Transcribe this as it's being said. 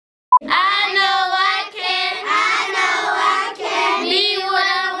I know I can. I know I can. Be what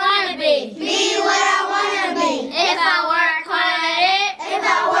I want to be. Be what I want to be. If I work hard at it. If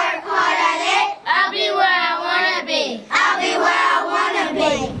I work hard at it. I'll be where I want to be. I'll be where I want to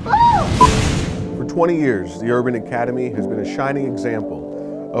be. Woo! For 20 years, the Urban Academy has been a shining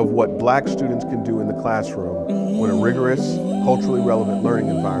example of what black students can do in the classroom when a rigorous, culturally relevant learning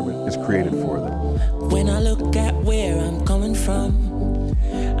environment is created for them. When I look at where I'm coming from,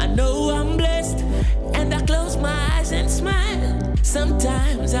 I know I'm blessed, and I close my eyes and smile.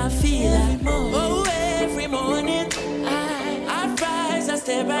 Sometimes I feel like, oh, every morning I rise, I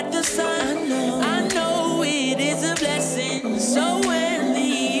stare at the sun. I know it is a blessing, so when the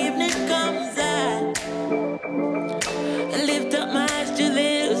evening comes, I lift up my eyes to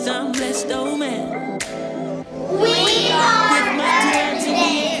this, I'm blessed, oh man. We are With my 2 hands in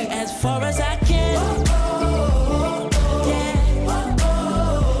the air, as far as I can.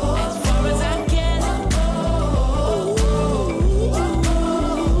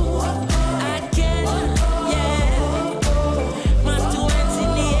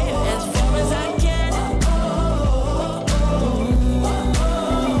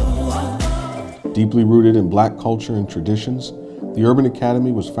 Deeply rooted in black culture and traditions, the Urban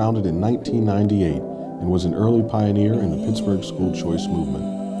Academy was founded in 1998 and was an early pioneer in the Pittsburgh school choice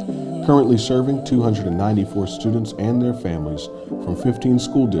movement. Currently serving 294 students and their families from 15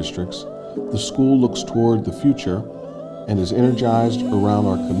 school districts, the school looks toward the future and is energized around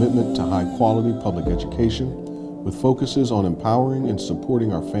our commitment to high-quality public education with focuses on empowering and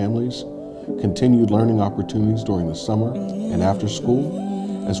supporting our families, continued learning opportunities during the summer and after school,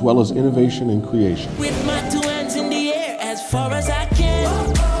 as well as innovation and creation. With my 2 hands in the air, as far as I can.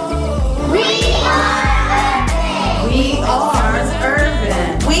 We are urban. We are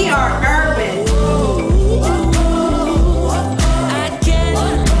urban. We are urban. I can.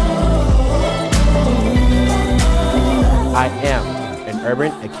 I am an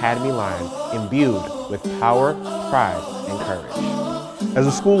Urban Academy Lion imbued with power, pride, and courage. As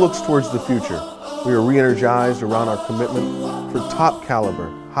the school looks towards the future, we are re-energized around our commitment for top caliber,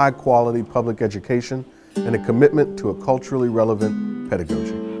 high quality public education and a commitment to a culturally relevant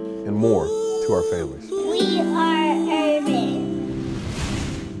pedagogy and more to our families.